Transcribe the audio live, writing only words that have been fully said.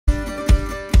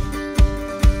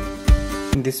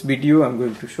In this video I'm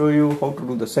going to show you how to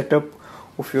do the setup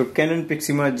of your Canon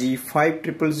Pixma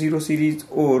G5000 series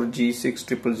or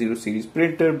G6000 series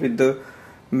printer with the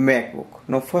MacBook.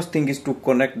 Now first thing is to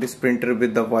connect this printer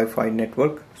with the Wi-Fi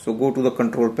network. So go to the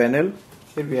control panel.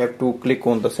 Here we have to click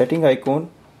on the setting icon,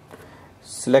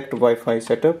 select Wi-Fi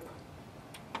setup,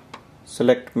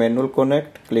 select manual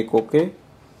connect, click OK.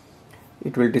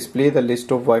 It will display the list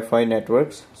of Wi-Fi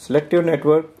networks. Select your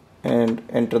network and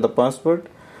enter the password.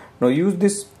 Now use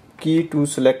this key to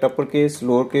select uppercase,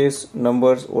 lowercase,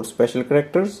 numbers or special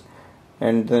characters,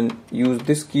 and then use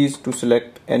this keys to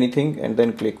select anything and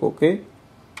then click OK.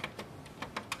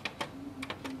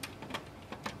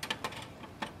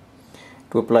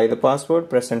 To apply the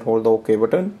password, press and hold the OK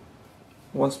button.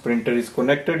 Once printer is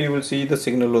connected, you will see the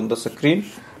signal on the screen.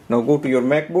 Now go to your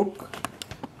MacBook.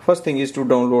 First thing is to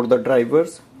download the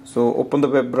drivers. So open the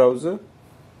web browser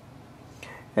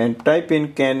and type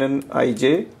in Canon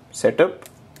IJ setup.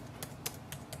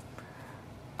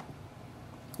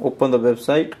 Open the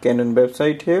website, Canon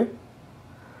website here,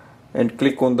 and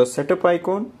click on the setup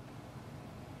icon.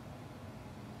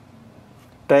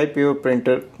 Type your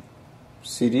printer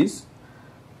series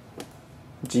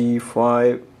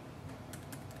G5.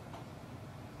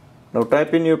 Now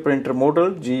type in your printer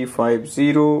model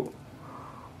G50.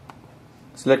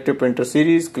 Select your printer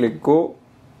series, click go.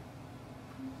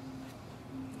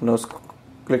 Now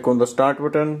click on the start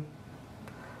button.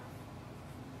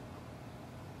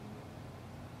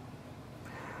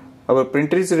 Our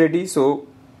printer is ready, so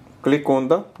click on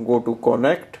the go to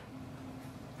connect.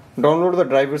 Download the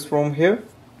drivers from here.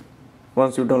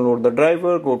 Once you download the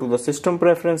driver, go to the system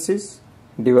preferences,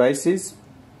 devices,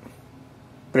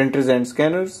 printers and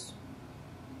scanners,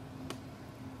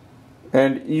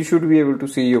 and you should be able to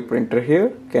see your printer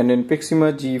here, Canon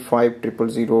Pixma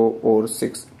G5000 or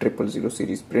 6000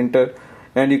 series printer,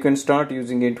 and you can start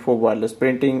using it for wireless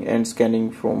printing and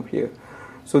scanning from here.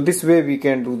 So this way we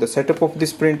can do the setup of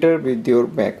this printer with your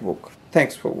MacBook.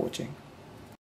 Thanks for watching.